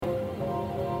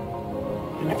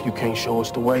And if you can't show us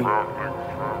the way,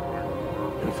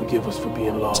 then forgive us for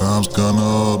being lost. Time's kinda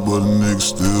hard, but a nigga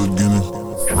still getting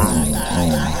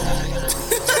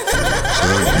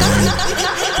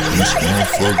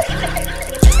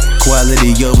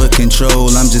Quality over control,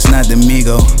 I'm just not the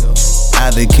Migo.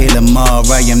 Either kill 'em all,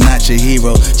 I am not your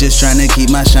hero. Just tryna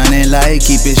keep my shining light,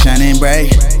 keep it shining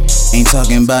bright. Ain't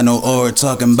talking about no aura,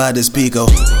 talking about this Pico.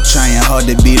 Trying hard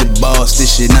to be the boss,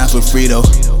 this shit not for free though.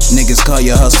 Niggas call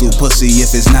your hustle pussy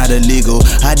if it's not illegal.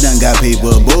 I done got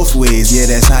paper both ways, yeah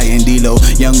that's high and D-low.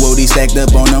 Young Wody stacked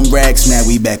up on them racks, now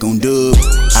we back on dub.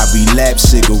 I relapse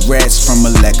cigarettes from a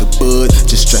lack of bud.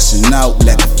 Just stressing out,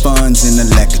 lack of funds and a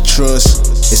lack of trust.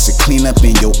 It's a clean up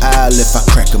in your aisle if I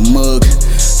crack a mug.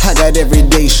 I got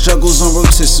everyday struggles on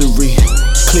rotisserie.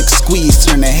 Click squeeze,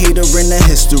 turn a hater into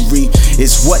history.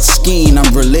 It's what scheme,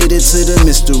 I'm related to the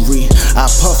mystery. I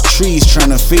puff trees,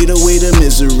 tryna fade away the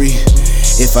misery.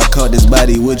 If I caught this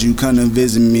body, would you come and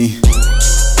visit me?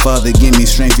 Father, give me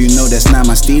strength, you know that's not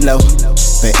my stilo.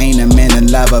 But ain't a man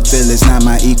alive, I feel it's not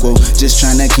my equal. Just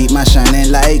tryna keep my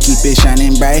shining light, keep it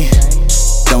shining bright.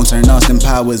 Don't turn Austin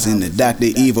Powers into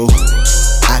Dr. Evil.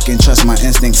 I can trust my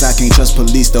instincts, I can't trust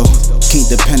police though. Can't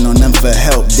depend on them for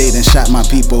help, they done shot my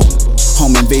people.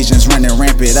 Home invasions running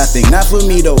rampant, I think not for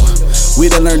me though. We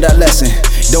done learned our lesson,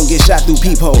 don't get shot through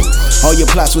peephole. All your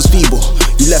plots was feeble,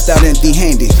 you left out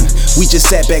empty-handed. We just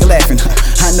sat back laughing,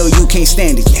 I know you can't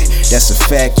stand it. Yeah, that's a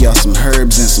fact, y'all some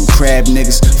herbs and some crab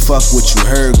niggas. Fuck what you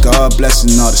heard, God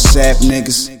blessing all the sap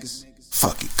niggas.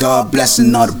 Fuck it, God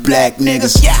blessing all the black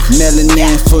niggas.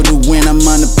 Melanin for the win, I'm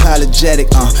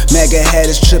unapologetic. MAGA had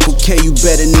his triple K, you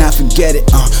better not forget it.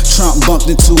 Trump bumped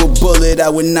into a bullet, I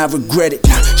would not regret it.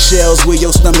 Shells where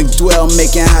your stomach dwell,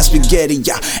 making hot spaghetti.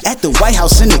 At the White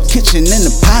House in the kitchen and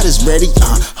the pot is ready.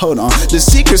 Hold on, the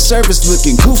Secret Service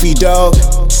looking goofy, dog.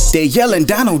 They yelling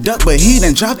Donald Duck, but he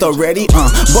done dropped already.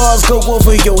 Balls go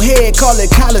over your head, call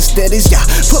it collar steadies.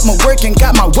 Put my work and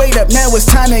got my weight up, now it's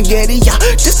time to get it.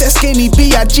 Just that skinny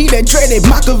B.I.G. that dreaded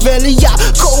Machiavelli.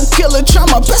 Cold killer, try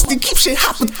my best to keep shit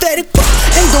hypothetical.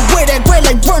 And the way that great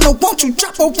like Verno, won't you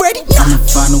drop already? I'ma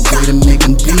find a way to make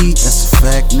him bleed, that's a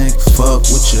fact, nigga.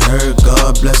 Fuck what you heard,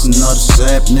 God blessing all the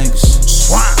sap niggas.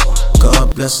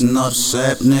 God blessing all the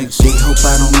sap niggas. They hope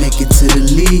I don't make it to the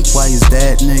league, why is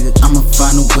that, nigga? I'ma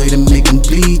find a way to make him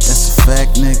bleed, that's a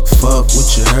fact, nigga. Fuck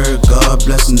what you heard, God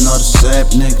blessing all the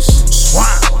sap niggas.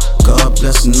 God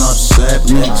blessing all the sap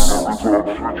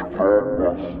niggas.